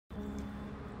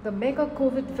The mega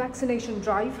COVID vaccination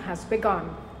drive has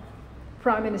begun.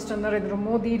 Prime Minister Narendra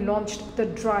Modi launched the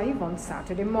drive on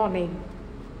Saturday morning.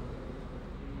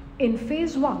 In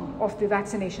phase 1 of the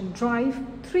vaccination drive,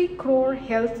 3 crore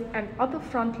health and other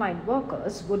frontline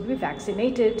workers would be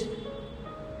vaccinated.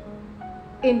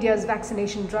 India's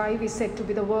vaccination drive is said to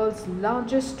be the world's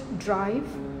largest drive.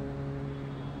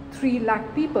 3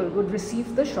 lakh people would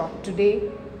receive the shot today,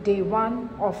 day 1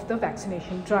 of the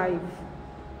vaccination drive.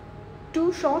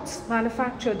 2 shots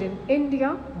manufactured in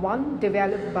India, one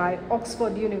developed by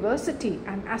Oxford University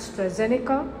and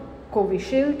AstraZeneca,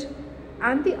 Covishield,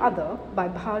 and the other by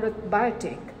Bharat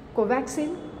Biotech,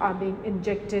 Covaxin, are being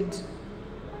injected.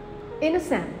 In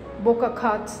Assam,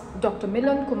 Bokakhat's Dr.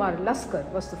 Milan Kumar Laskar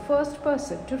was the first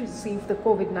person to receive the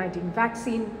COVID-19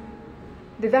 vaccine.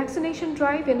 The vaccination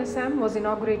drive in Assam was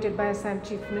inaugurated by Assam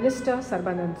Chief Minister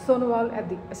Sarbanand Sonowal at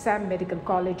the Assam Medical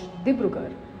College,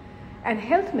 Dibrugarh, and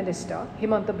Health Minister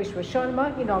Himanta Biswa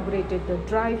Sharma inaugurated the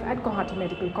drive at Guwahati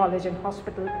Medical College and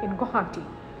Hospital in Guwahati.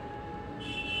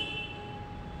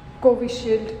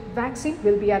 Covishield vaccine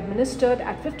will be administered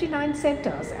at 59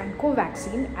 centers and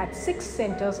Covaxin at 6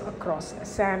 centers across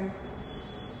Assam.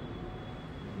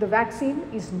 The vaccine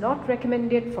is not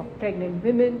recommended for pregnant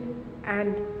women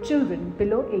and children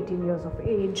below 18 years of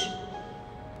age.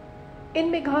 In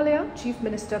Meghalaya, Chief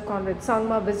Minister Conrad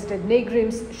Sangma visited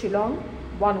Negrim's Shillong,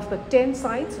 one of the 10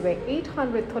 sites where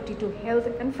 832 health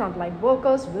and frontline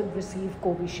workers will receive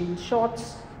Covishield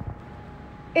shots.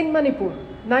 In Manipur,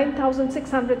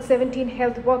 9,617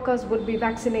 health workers would be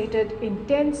vaccinated in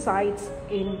 10 sites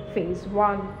in phase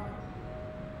 1.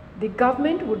 The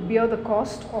government would bear the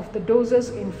cost of the doses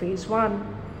in phase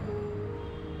 1.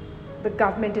 The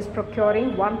government is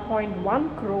procuring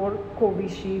 1.1 crore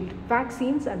Covishield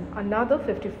vaccines and another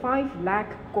 55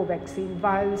 lakh Covaxin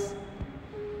vials.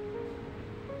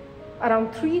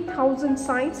 Around 3,000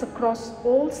 sites across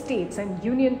all states and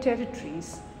union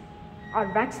territories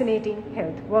are vaccinating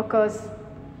health workers.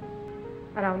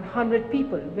 Around 100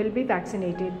 people will be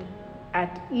vaccinated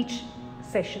at each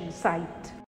session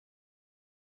site.